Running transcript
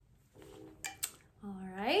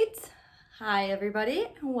right. Hi, everybody,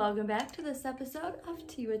 and welcome back to this episode of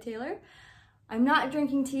Tea with Taylor. I'm not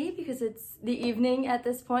drinking tea because it's the evening at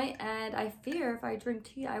this point, and I fear if I drink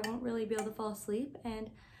tea, I won't really be able to fall asleep,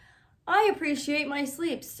 and I appreciate my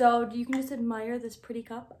sleep. So you can just admire this pretty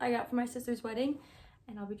cup I got for my sister's wedding,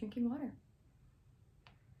 and I'll be drinking water.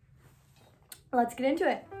 Let's get into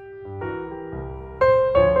it.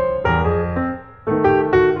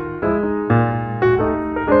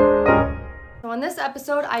 So in this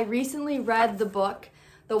episode, I recently read the book,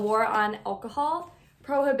 The War on Alcohol,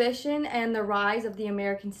 Prohibition and the Rise of the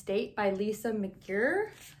American State by Lisa McGirr.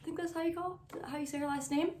 I think that's how you say her last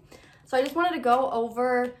name. So I just wanted to go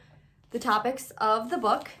over the topics of the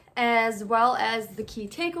book as well as the key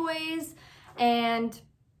takeaways and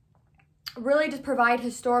really just provide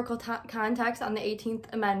historical context on the 18th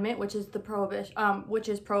Amendment, which is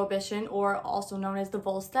prohibition, or also known as the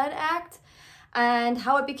Volstead Act, and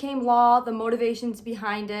how it became law, the motivations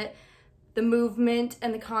behind it, the movement,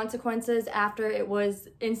 and the consequences after it was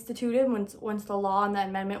instituted once the law and the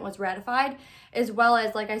amendment was ratified, as well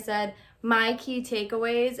as, like I said, my key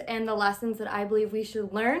takeaways and the lessons that I believe we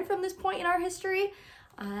should learn from this point in our history.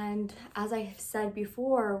 And as I have said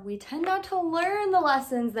before, we tend not to learn the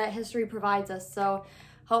lessons that history provides us, so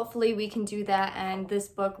hopefully we can do that, and this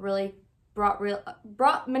book really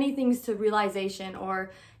brought many things to realization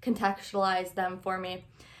or contextualized them for me.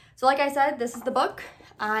 So like I said, this is the book.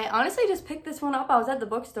 I honestly just picked this one up. I was at the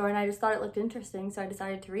bookstore and I just thought it looked interesting, so I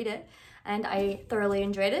decided to read it, and I thoroughly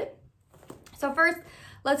enjoyed it. So first,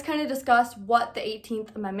 let's kind of discuss what the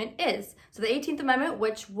 18th Amendment is. So the 18th Amendment,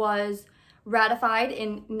 which was ratified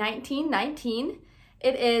in 1919,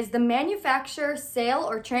 it is the manufacture, sale,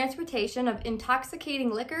 or transportation of intoxicating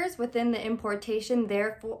liquors within the importation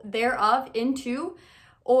thereof into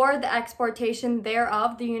or the exportation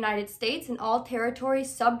thereof the United States and all territories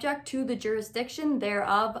subject to the jurisdiction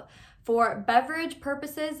thereof for beverage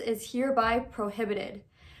purposes is hereby prohibited.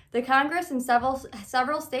 The Congress in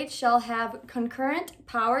several states shall have concurrent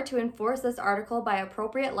power to enforce this article by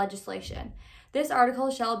appropriate legislation. This article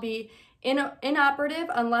shall be inoperative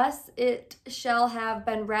unless it shall have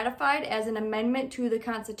been ratified as an amendment to the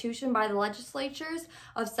Constitution by the legislatures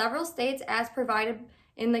of several states as provided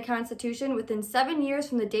in the Constitution within 7 years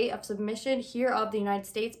from the date of submission hereof of the United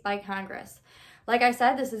States by Congress. Like I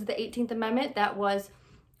said, this is the 18th Amendment that was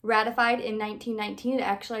ratified in 1919. It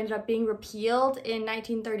actually ended up being repealed in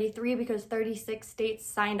 1933 because 36 states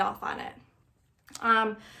signed off on it.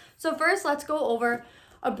 So first, let's go over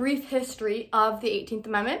a brief history of the 18th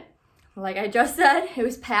Amendment. Like I just said, it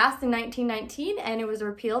was passed in 1919 and it was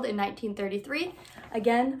repealed in 1933.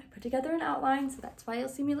 Again, I put together an outline, so that's why you'll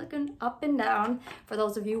see me looking up and down for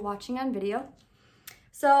those of you watching on video.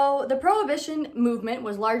 So the Prohibition movement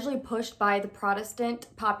was largely pushed by the Protestant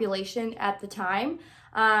population at the time.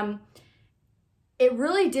 It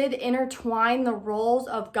really did intertwine the roles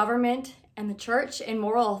of government and the church and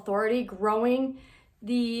moral authority, growing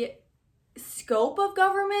the scope of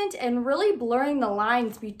government and really blurring the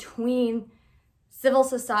lines between civil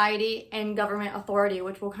society and government authority,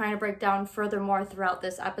 which we'll kind of break down furthermore throughout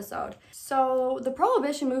this episode. So the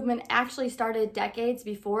Prohibition movement actually started decades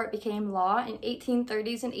before it became law. In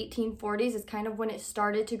 1830s and 1840s is kind of when it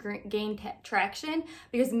started to gain traction,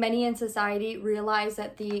 because many in society realized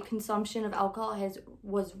that the consumption of alcohol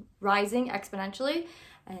was rising exponentially,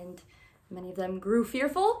 and many of them grew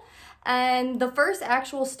fearful. And the first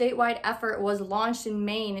actual statewide effort was launched in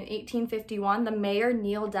Maine in 1851. The mayor,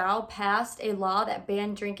 Neal Dow, passed a law that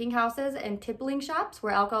banned drinking houses and tippling shops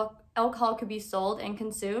where alcohol could be sold and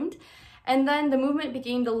consumed. And then the movement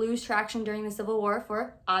began to lose traction during the Civil War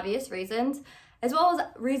for obvious reasons, as well as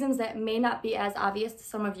reasons that may not be as obvious to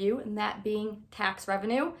some of you, and that being tax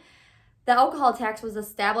revenue. The alcohol tax was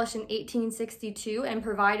established in 1862 and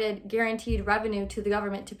provided guaranteed revenue to the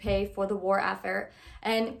government to pay for the war effort.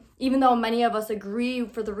 And even though many of us agree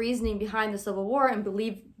for the reasoning behind the Civil War and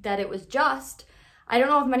believe that it was just, I don't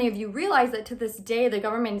know if many of you realize that to this day, the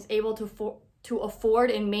government is able to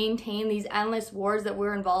afford and maintain these endless wars that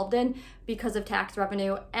we're involved in because of tax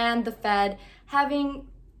revenue and the Fed having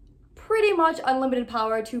pretty much unlimited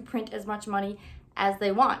power to print as much money as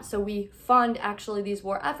they want. So we fund actually these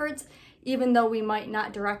war efforts, even though we might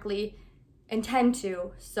not directly intend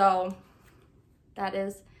to. So that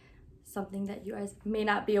is something that you guys may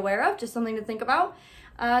not be aware of, just something to think about.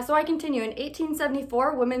 So I continue. In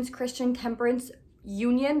 1874, Women's Christian Temperance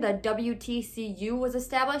Union, the WTCU, was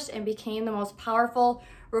established and became the most powerful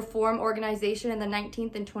reform organization in the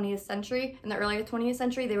 19th and 20th century. In the earlier 20th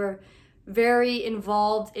century, they were very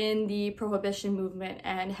involved in the Prohibition movement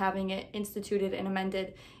and having it instituted and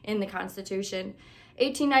amended in the Constitution.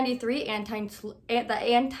 1893, the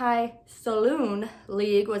Anti-Saloon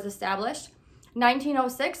League was established.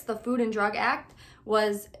 1906, the Food and Drug Act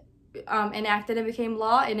was enacted and became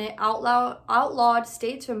law, and it outlawed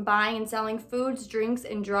states from buying and selling foods, drinks,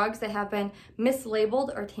 and drugs that have been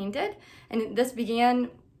mislabeled or tainted. And this began,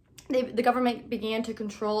 the government began to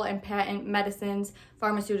control and patent medicines,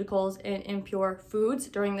 pharmaceuticals, and impure foods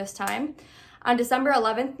during this time. On December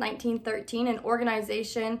 11th,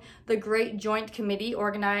 1913, the Great Joint Committee,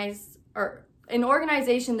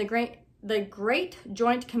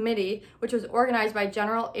 which was organized by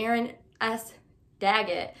General Aaron S.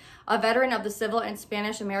 Daggett, a veteran of the Civil and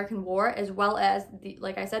Spanish-American War, as well as, the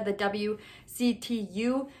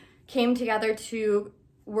WCTU, came together to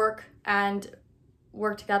work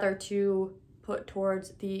together to put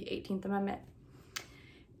towards the 18th Amendment.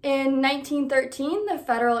 In 1913, the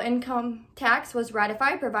federal income tax was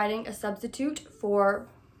ratified, providing a substitute for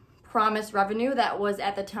promised revenue that was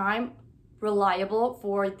at the time reliable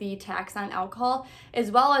for the tax on alcohol, as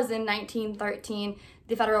well as in 1913,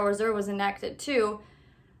 the Federal Reserve was enacted too.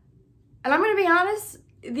 And I'm going to be honest,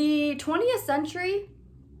 the 20th century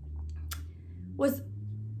was,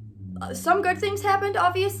 some good things happened,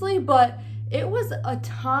 obviously, but it was a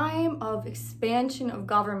time of expansion of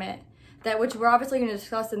government, which we're obviously going to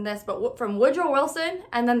discuss in this, but from Woodrow Wilson,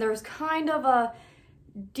 and then there was kind of a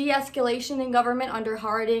de-escalation in government under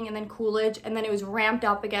Harding and then Coolidge, and then it was ramped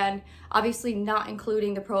up again, obviously not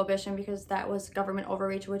including the Prohibition because that was government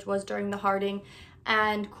overreach, which was during the Harding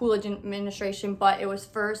and Coolidge administration, but it was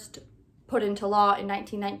first put into law in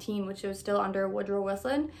 1919, which was still under Woodrow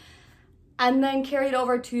Wilson, and then carried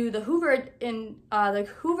over to the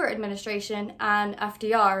Hoover administration and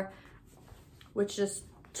FDR, which just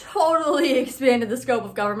totally expanded the scope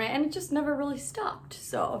of government, and it just never really stopped.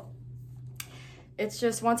 So it's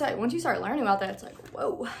just once you start learning about that, it's like,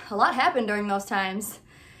 whoa, a lot happened during those times.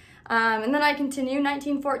 And then I continue.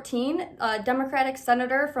 1914, a Democratic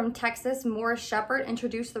senator from Texas, Morris Shepherd,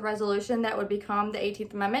 introduced the resolution that would become the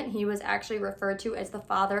 18th Amendment. He was actually referred to as the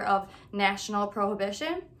father of national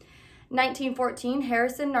prohibition. 1914, the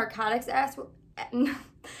Harrison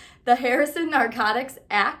Narcotics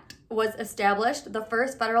Act was established, the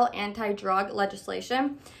first federal anti-drug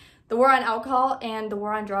legislation. The war on alcohol and the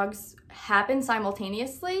war on drugs happened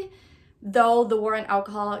simultaneously, though the war on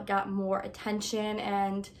alcohol got more attention,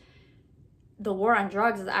 and the war on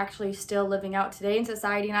drugs is actually still living out today in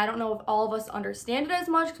society. And I don't know if all of us understand it as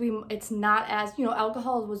much, because it's not as,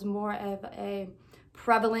 alcohol was more of a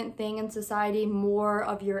prevalent thing in society. More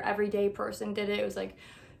of your everyday person did it. It was like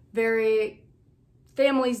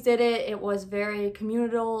families did it. It was very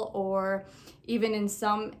communal, or even in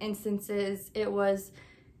some instances, it was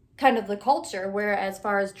kind of the culture, where as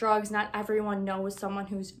far as drugs, not everyone knows someone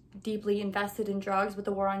who's deeply invested in drugs, but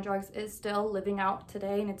the war on drugs is still living out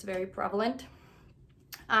today, and it's very prevalent.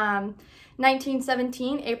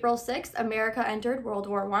 1917, April 6th, America entered World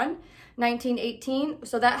War I. 1918,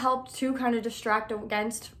 so that helped to kind of distract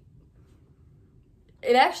against,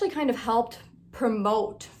 it actually kind of helped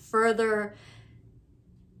promote further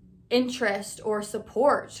interest or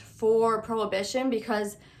support for prohibition,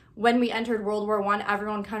 because when we entered World War I,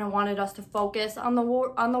 everyone kind of wanted us to focus on the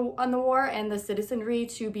war, on the war, and the citizenry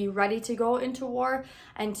to be ready to go into war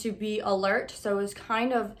and to be alert. So it was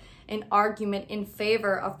kind of an argument in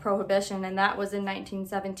favor of prohibition, and that was in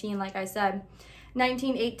 1917, like I said.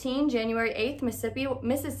 1918, January 8th,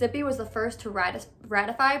 Mississippi was the first to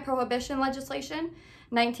ratify prohibition legislation.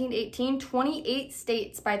 1918, 28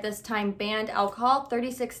 states by this time banned alcohol.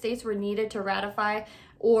 36 states were needed to ratify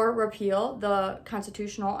or repeal the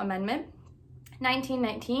constitutional amendment.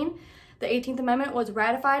 1919, the 18th Amendment was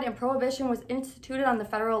ratified and prohibition was instituted on the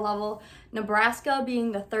federal level, Nebraska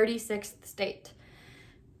being the 36th state.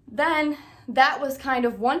 Then that was kind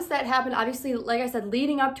of, once that happened, obviously, like I said,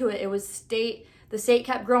 leading up to it, it was the state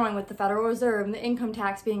kept growing with the Federal Reserve and the income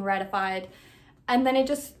tax being ratified. And then it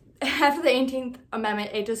just, after the 18th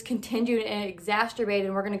Amendment, it just continued and exacerbated,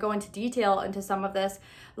 and we're going to go into detail into some of this.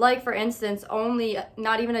 Like, for instance,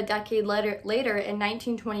 not even a decade later, in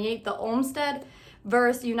 1928, the Olmstead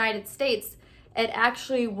versus United States, it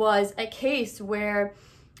actually was a case where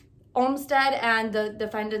Olmstead and the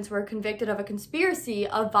defendants were convicted of a conspiracy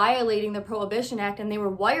of violating the Prohibition Act, and they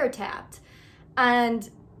were wiretapped. And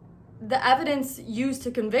the evidence used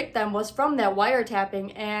to convict them was from that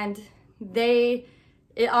wiretapping, and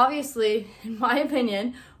it obviously, in my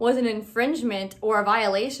opinion, was an infringement or a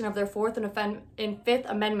violation of their Fourth and Fifth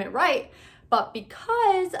Amendment right. But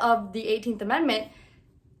because of the 18th Amendment,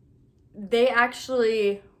 they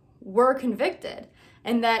actually were convicted.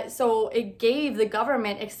 And so it gave the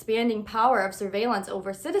government expanding power of surveillance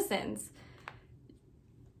over citizens.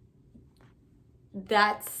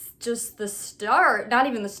 that's just the start, not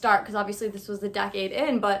even the start, because obviously this was the decade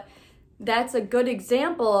in, but that's a good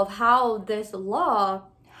example of how this law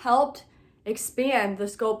helped expand the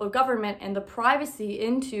scope of government and the privacy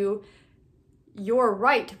into your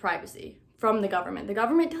right to privacy from the government. The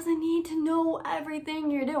government doesn't need to know everything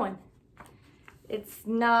you're doing.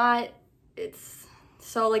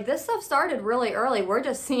 So like this stuff started really early. We're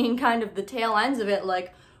just seeing kind of the tail ends of it,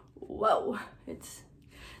 like, whoa,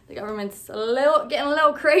 the government's getting a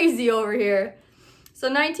little crazy over here. So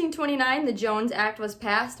 1929, the Jones Act was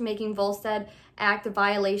passed, making Volstead Act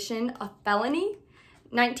violation a felony.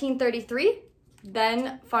 1933,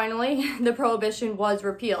 then finally the prohibition was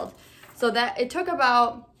repealed. So that it took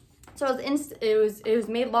about, it was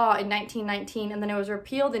made law in 1919, and then it was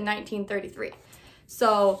repealed in 1933.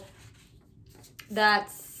 So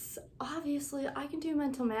that's obviously, I can do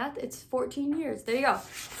mental math. It's 14 years. There you go.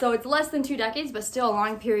 So it's less than 2 decades, but still a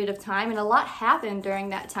long period of time, and a lot happened during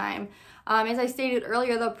that time. As I stated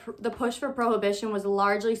earlier, the push for prohibition was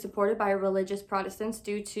largely supported by religious Protestants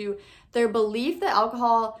due to their belief that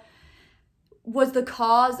alcohol was the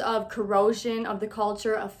cause of corrosion of the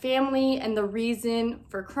culture of family and the reason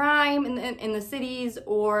for crime in the cities,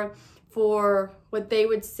 or for what they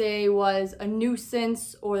would say was a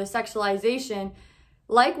nuisance or the sexualization.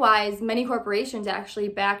 Likewise, many corporations actually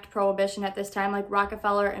backed prohibition at this time, like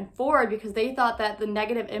Rockefeller and Ford, because they thought that the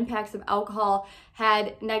negative impacts of alcohol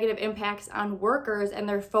had negative impacts on workers and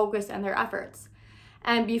their focus and their efforts.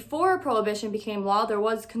 And before prohibition became law, there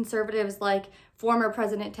was conservatives like former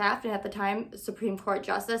President Taft, and at the time Supreme Court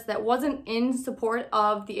Justice, that wasn't in support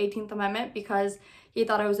of the 18th Amendment because he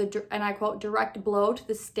thought it was and I quote, direct blow to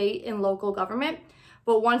the state and local government.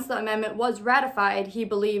 But once the amendment was ratified, he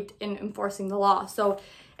believed in enforcing the law. So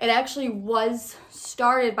it actually was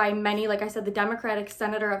started by many. Like I said, the Democratic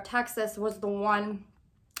senator of Texas was the one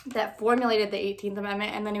that formulated the 18th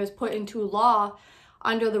Amendment, and then it was put into law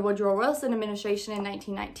under the Woodrow Wilson administration in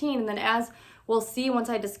 1919. And then, as we'll see once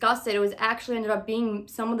I discuss it, it was actually ended up being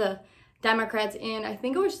some of the Democrats in, I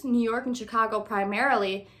think it was New York and Chicago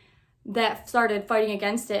primarily, that started fighting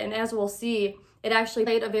against it. And as we'll see, it actually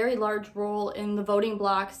played a very large role in the voting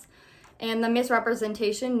blocks and the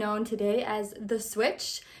misrepresentation known today as the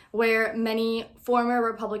switch, where many former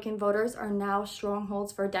Republican voters are now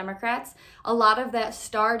strongholds for Democrats. A lot of that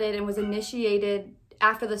started and was initiated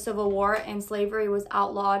after the Civil War and slavery was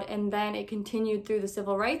outlawed, and then it continued through the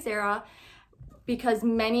Civil Rights era, because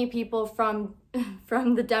many people from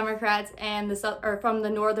the Democrats and from the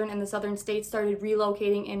northern and the southern states started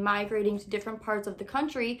relocating and migrating to different parts of the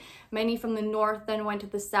country. Many from the north then went to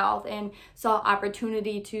the south and saw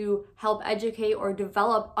opportunity to help educate or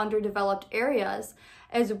develop underdeveloped areas,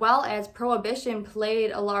 as well as prohibition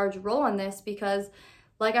played a large role in this, because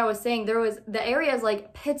like I was saying, there was the areas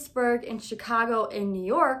like Pittsburgh and Chicago and New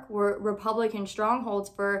York were Republican strongholds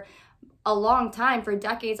for a long time, for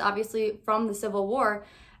decades, obviously from the Civil War.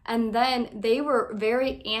 And then they were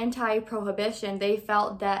very anti-prohibition. They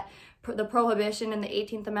felt that the prohibition in the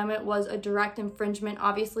 18th Amendment was a direct infringement,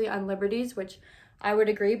 obviously, on liberties, which I would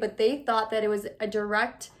agree, but they thought that it was a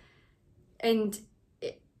direct, and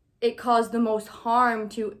it caused the most harm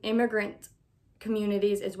to immigrant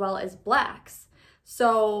communities as well as blacks.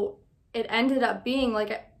 So it ended up being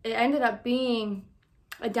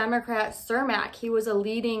a Democrat, Cermak. He was a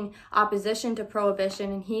leading opposition to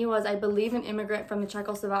prohibition, and he was, I believe, an immigrant from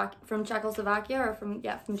Czechoslovakia or from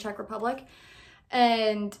Czech Republic.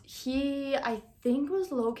 And he, I think,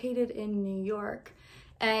 was located in New York.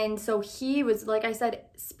 And so he was, like I said,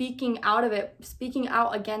 speaking out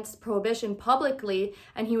against prohibition publicly,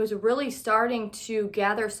 and he was really starting to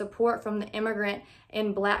gather support from the immigrant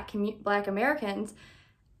and Black Americans.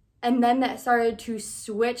 And then that started to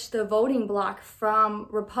switch the voting block from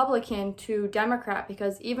Republican to Democrat,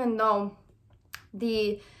 because even though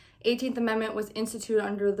the 18th Amendment was instituted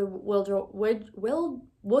under the Woodrow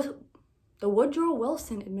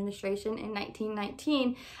Wilson administration in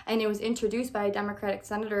 1919, and it was introduced by a Democratic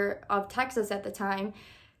senator of Texas at the time,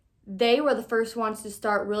 they were the first ones to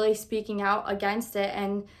start really speaking out against it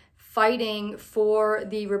and fighting for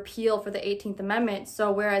the repeal for the 18th Amendment. So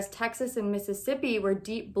whereas Texas and Mississippi were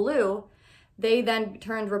deep blue, they then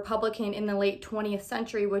turned Republican in the late 20th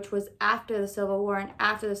century, which was after the Civil War and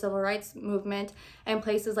after the Civil Rights Movement. And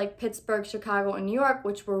places like Pittsburgh, Chicago, and New York,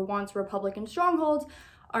 which were once Republican strongholds,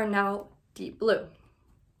 are now deep blue.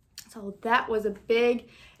 So that was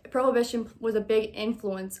prohibition was a big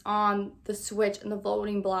influence on the switch in the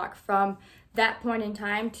voting block from that point in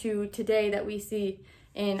time to today that we see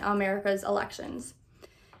in America's elections.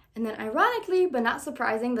 And then ironically, but not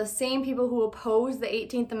surprising, the same people who oppose the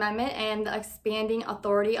 18th Amendment and the expanding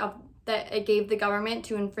authority of that it gave the government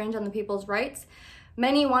to infringe on the people's rights.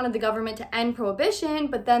 Many wanted the government to end prohibition,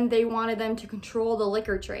 but then they wanted them to control the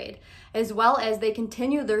liquor trade, as well as they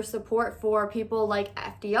continued their support for people like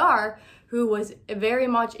FDR, who was very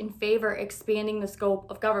much in favor expanding the scope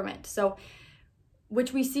of government. So,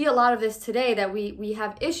 which we see a lot of this today, that we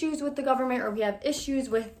have issues with the government, or we have issues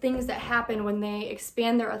with things that happen when they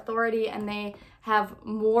expand their authority and they have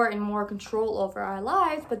more and more control over our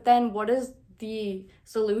lives. But then what is the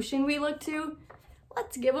solution we look to?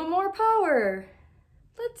 Let's give them more power.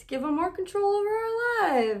 Let's give them more control over our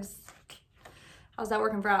lives. How's that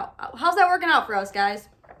working out for us, guys?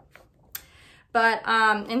 But,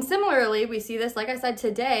 and similarly, we see this, like I said,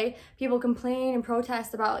 today, people complain and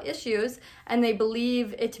protest about issues, and they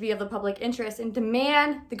believe it to be of the public interest and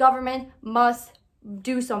demand the government must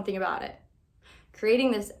do something about it,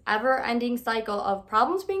 creating this ever-ending cycle of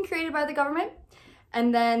problems being created by the government,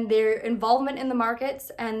 and then their involvement in the markets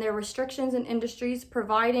and their restrictions in industries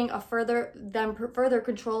providing further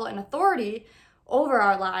control and authority over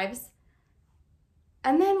our lives,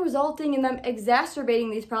 and then resulting in them exacerbating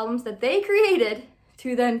these problems that they created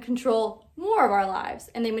to then control more of our lives.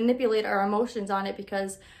 And they manipulate our emotions on it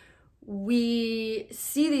because we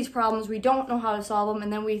see these problems, we don't know how to solve them,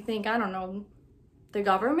 and then we think, I don't know, the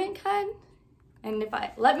government can? And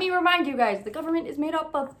let me remind you guys, the government is made up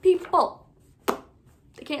of people.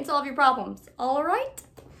 They can't solve your problems, all right?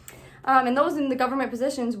 And those in the government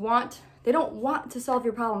positions they don't want to solve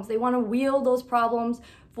your problems. They want to wield those problems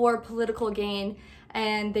for political gain,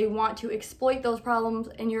 and they want to exploit those problems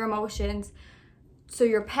and your emotions so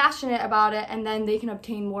you're passionate about it, and then they can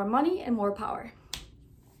obtain more money and more power.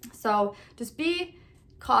 So just be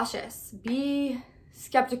cautious, be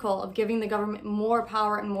skeptical of giving the government more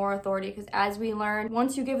power and more authority, because as we learn,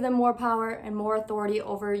 once you give them more power and more authority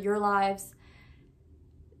over your lives,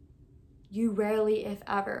 you rarely, if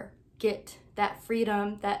ever, get that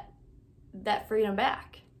freedom back.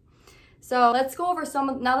 So let's go over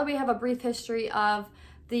now that we have a brief history of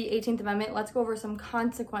the 18th Amendment, let's go over some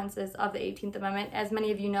consequences of the 18th Amendment. As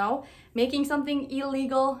many of you know, making something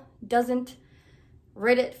illegal doesn't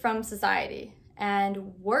rid it from society.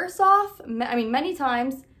 And worse off, many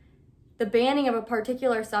times, the banning of a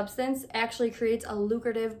particular substance actually creates a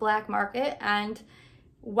lucrative black market, and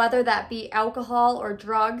whether that be alcohol or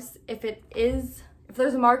drugs, if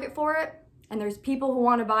there's a market for it, and there's people who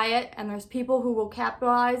want to buy it, and there's people who will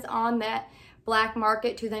capitalize on that black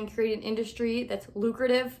market to then create an industry that's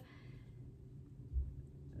lucrative,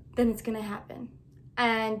 then it's going to happen.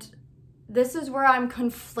 And this is where I'm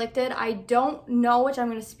conflicted. I don't know, which I'm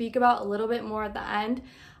going to speak about a little bit more at the end.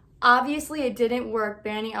 Obviously, it didn't work.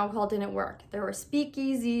 Banning alcohol didn't work. There were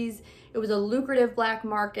speakeasies. It was a lucrative black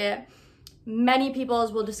market. Many people,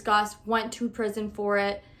 as we'll discuss, went to prison for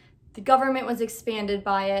it. The government was expanded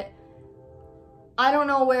by it. I don't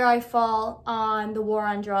know where I fall on the war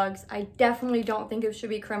on drugs. I definitely don't think it should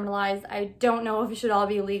be criminalized. I don't know if it should all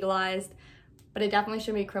be legalized, but it definitely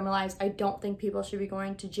should be criminalized. I don't think people should be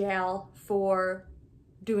going to jail for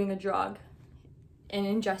doing a drug and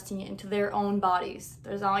ingesting it into their own bodies.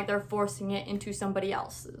 It's not like they're forcing it into somebody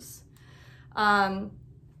else's.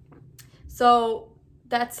 So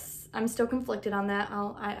I'm still conflicted on that.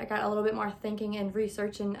 I got a little bit more thinking and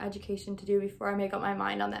research and education to do before I make up my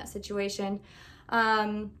mind on that situation.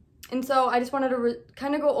 And so I just wanted to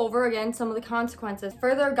kind of go over again some of the consequences.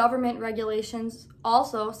 Further government regulations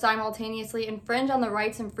also simultaneously infringe on the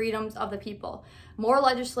rights and freedoms of the people. More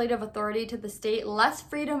legislative authority to the state, less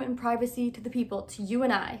freedom and privacy to the people, to you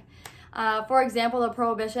and I. For example, the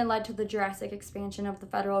prohibition led to the drastic expansion of the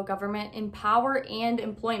federal government in power and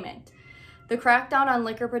employment. The crackdown on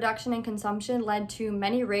liquor production and consumption led to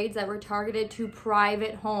many raids that were targeted to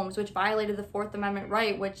private homes, which violated the Fourth Amendment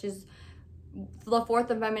right, which is the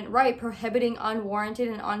Fourth Amendment right prohibiting unwarranted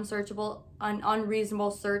and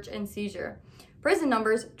unreasonable search and seizure. Prison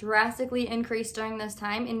numbers drastically increased during this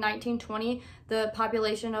time. In 1920, the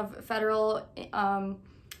population of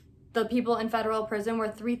the people in federal prison were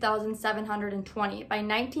 3,720. By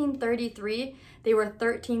 1933, they were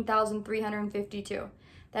 13,352.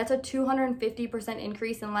 That's a 250%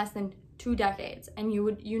 increase in less than 2 decades. And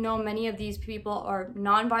many of these people are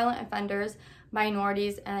nonviolent offenders,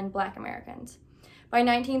 minorities, and Black Americans. By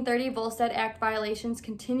 1930, Volstead Act violations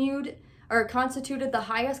constituted the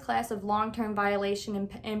highest class of long-term violation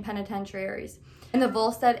in penitentiaries. And the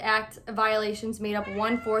Volstead Act violations made up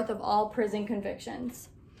 1/4 of all prison convictions.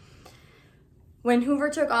 When Hoover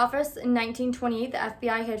took office in 1928, the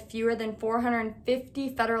FBI had fewer than 450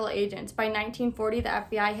 federal agents. By 1940, the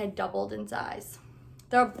FBI had doubled in size.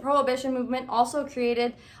 The Prohibition movement also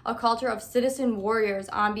created a culture of citizen warriors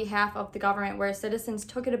on behalf of the government, where citizens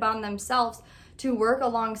took it upon themselves to work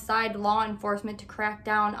alongside law enforcement to crack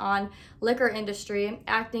down on liquor industry,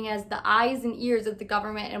 acting as the eyes and ears of the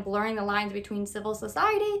government and blurring the lines between civil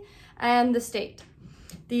society and the state.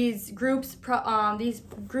 These groups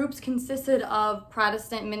consisted of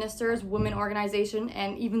Protestant ministers, women organization,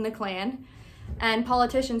 and even the Klan. And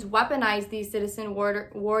politicians weaponized these citizen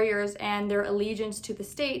warriors and their allegiance to the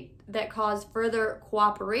state that caused further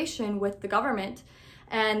cooperation with the government.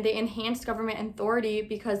 And they enhanced government authority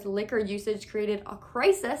because liquor usage created a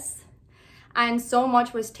crisis, and so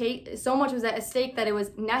much was at stake that it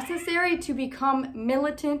was necessary to become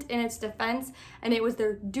militant in its defense, and it was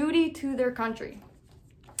their duty to their country.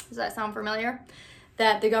 Does that sound familiar?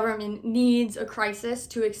 That the government needs a crisis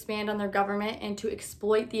to expand on their government and to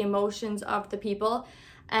exploit the emotions of the people.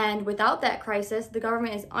 And without that crisis, the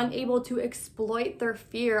government is unable to exploit their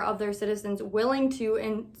fear of their citizens, willing to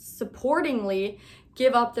and supportingly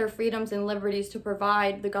give up their freedoms and liberties to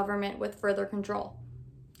provide the government with further control.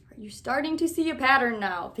 Are you starting to see a pattern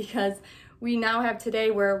now? Because we now have today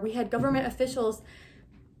where we had government officials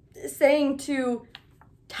saying to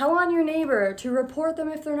tell on your neighbor, to report them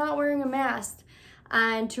if they're not wearing a mask,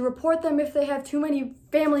 and to report them if they have too many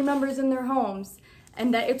family members in their homes,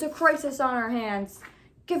 and that it's a crisis on our hands.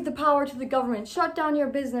 Give the power to the government, shut down your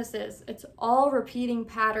businesses. It's all repeating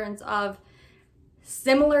patterns of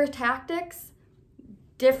similar tactics,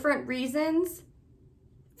 different reasons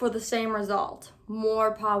for the same result.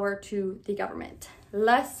 More power to the government,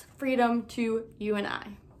 less freedom to you and I.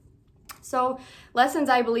 So lessons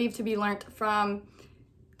I believe to be learned from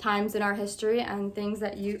times in our history and things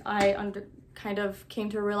that kind of came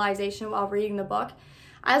to a realization while reading the book.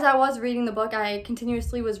 As I was reading the book, I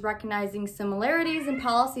continuously was recognizing similarities in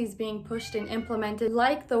policies being pushed and implemented.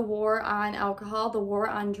 Like the war on alcohol, the war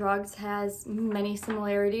on drugs has many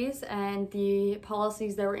similarities, and the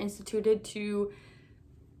policies that were instituted to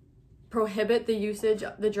prohibit the usage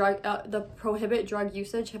of prohibit drug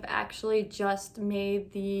usage have actually just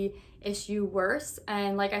made the issue worse.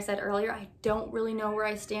 And like I said earlier, I don't really know where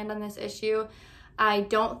I stand on this issue. I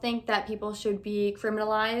don't think that people should be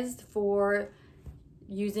criminalized for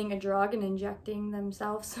using a drug and injecting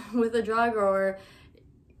themselves with a drug, or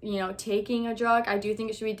taking a drug. I do think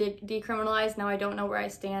it should be decriminalized. Now I don't know where I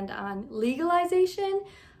stand on legalization.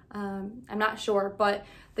 I'm not sure, but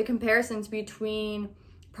the comparisons between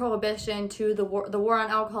prohibition to the war on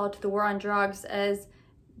alcohol to the war on drugs, as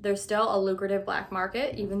there's still a lucrative black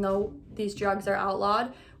market. Even though these drugs are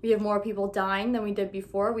outlawed, we have more people dying than we did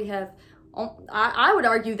before. We have, I would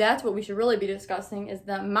argue that's what we should really be discussing, is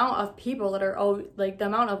the amount of people that are, the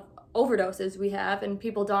amount of overdoses we have and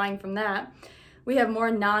people dying from that. We have more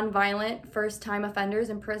non-violent first-time offenders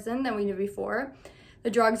in prison than we did before. The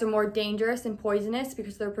drugs are more dangerous and poisonous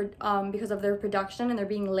because of their production, and they're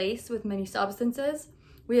being laced with many substances.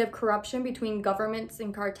 We have corruption between governments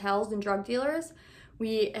and cartels and drug dealers.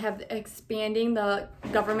 We have expanding the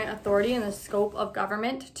government authority and the scope of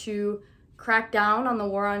government to crack down on the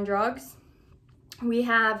war on drugs. We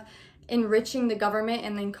have enriching the government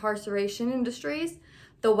and the incarceration industries.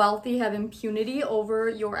 The wealthy have impunity over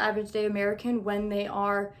your average day American when they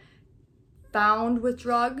are found with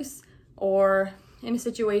drugs or in a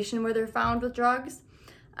situation where they're found with drugs,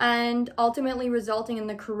 and ultimately resulting in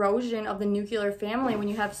the corrosion of the nuclear family when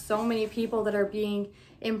you have so many people that are being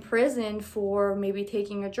imprisoned for maybe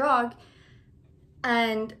taking a drug,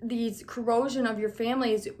 and these corrosion of your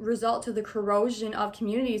families result to the corrosion of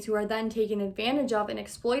communities who are then taken advantage of and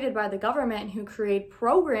exploited by the government, who create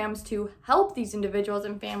programs to help these individuals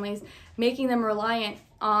and families, making them reliant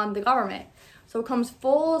on the government. So it comes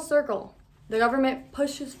full circle. The government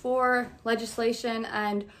pushes for legislation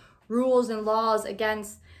and rules and laws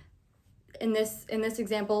against, in this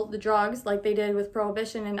example, the drugs, like they did with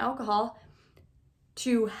prohibition and alcohol,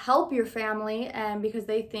 to help your family, and because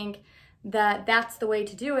they think that that's the way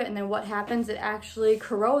to do it. And then what happens? It actually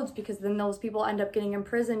corrodes, because then those people end up getting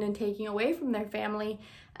imprisoned and taking away from their family,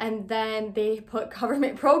 and then they put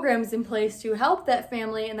government programs in place to help that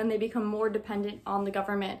family, and then they become more dependent on the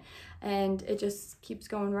government, and it just keeps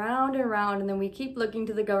going round and round, and then we keep looking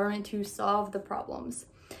to the government to solve the problems.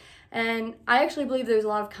 And I actually believe there's a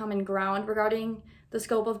lot of common ground regarding the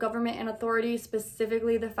scope of government and authority,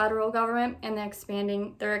 specifically the federal government and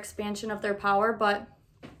their expansion of their power. But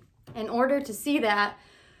in order to see that,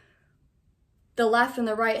 the left and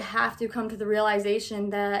the right have to come to the realization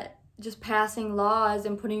that just passing laws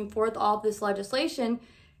and putting forth all of this legislation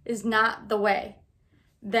is not the way.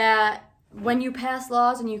 That when you pass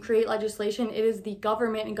laws and you create legislation, it is the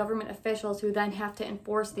government and government officials who then have to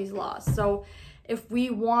enforce these laws. So If we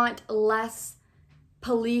want less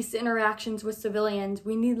police interactions with civilians,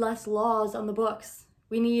 we need less laws on the books.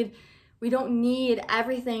 We don't need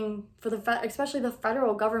everything for especially the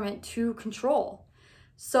federal government to control.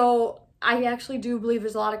 So I actually do believe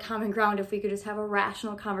there's a lot of common ground if we could just have a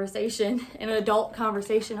rational conversation, an adult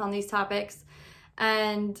conversation on these topics.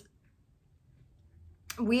 And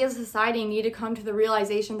we as a society need to come to the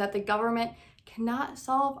realization that the government cannot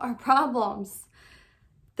solve our problems.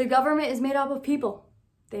 The government is made up of people.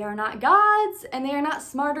 They are not gods, and they are not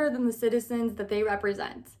smarter than the citizens that they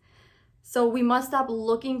represent. So we must stop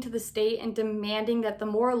looking to the state and demanding that the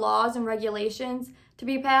more laws and regulations to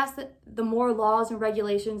be passed, the more laws and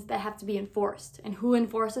regulations that have to be enforced. And who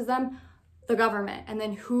enforces them? The government. And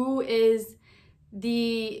then who are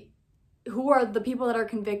the people that are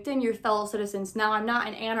convicting? Your fellow citizens. Now, I'm not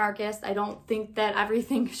an anarchist. I don't think that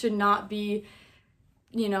everything should not be,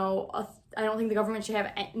 I don't think the government should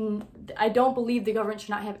have, I don't believe the government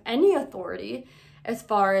should not have any authority as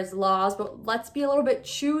far as laws, but let's be a little bit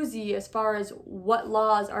choosy as far as what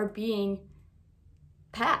laws are being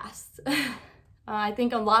passed. I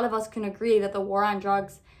think a lot of us can agree that the war on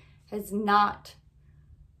drugs has not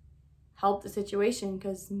helped the situation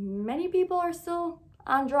because many people are still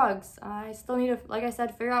on drugs. I still need to, like I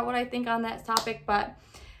said, figure out what I think on that topic, but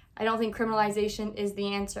I don't think criminalization is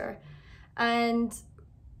the answer. And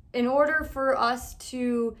in order for us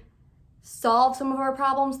to solve some of our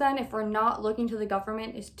problems, then, if we're not looking to the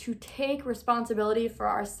government, is to take responsibility for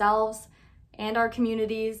ourselves and our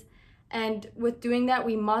communities. And with doing that,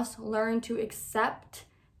 we must learn to accept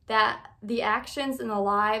that the actions and the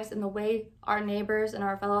lives and the way our neighbors and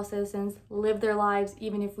our fellow citizens live their lives,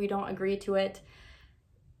 even if we don't agree to it.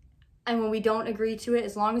 And when we don't agree to it,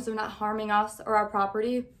 as long as they're not harming us or our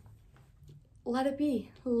property, let it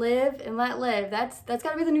be. Live and let live. That's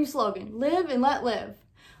got to be the new slogan. Live and let live.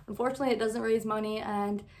 Unfortunately, it doesn't raise money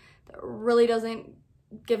and it really doesn't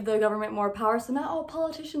give the government more power. So not all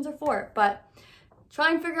politicians are for it, but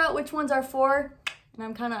try and figure out which ones are for. And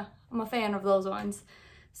I'm a fan of those ones.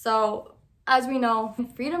 So as we know,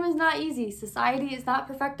 freedom is not easy. Society is not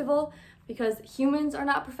perfectible because humans are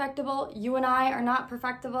not perfectible. You and I are not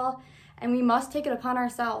perfectible. And we must take it upon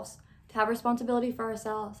ourselves to have responsibility for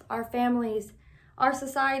ourselves, our families, our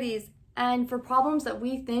societies, and for problems that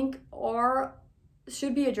we think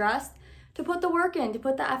should be addressed, to put the work in, to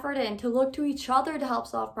put the effort in, to look to each other to help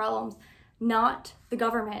solve problems, not the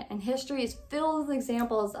government. And history is filled with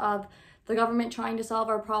examples of the government trying to solve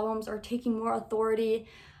our problems or taking more authority,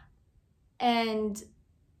 and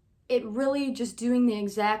it really just doing the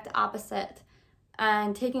exact opposite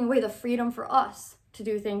and taking away the freedom for us to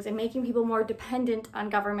do things and making people more dependent on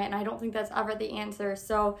government. And I don't think that's ever the answer.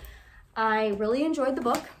 So I really enjoyed the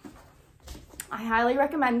book. I highly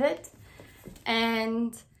recommend it.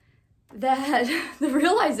 And that the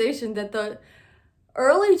realization that the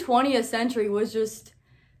early 20th century was just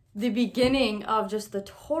the beginning of just the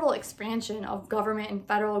total expansion of government and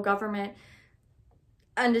federal government.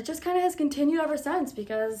 And it just kind of has continued ever since,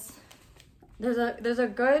 because there's a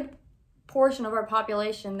good portion of our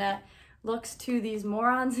population that looks to these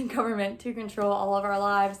morons in government to control all of our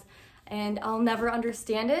lives. And I'll never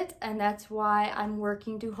understand it. And that's why I'm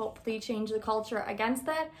working to hopefully change the culture against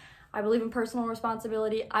that. I believe in personal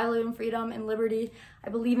responsibility. I believe in freedom and liberty. I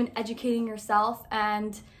believe in educating yourself,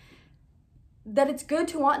 and that it's good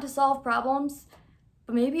to want to solve problems,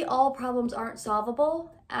 but maybe all problems aren't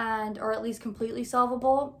solvable, or at least completely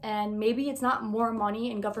solvable. And maybe it's not more money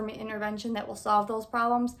and government intervention that will solve those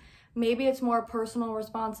problems. Maybe it's more personal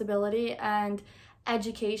responsibility and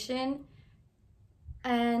education.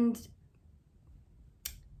 And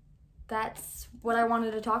that's what I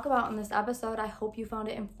wanted to talk about in this episode. I hope you found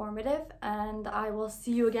it informative, and I will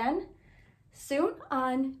see you again soon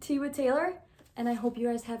on Tea with Taylor. And I hope you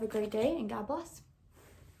guys have a great day, and God bless.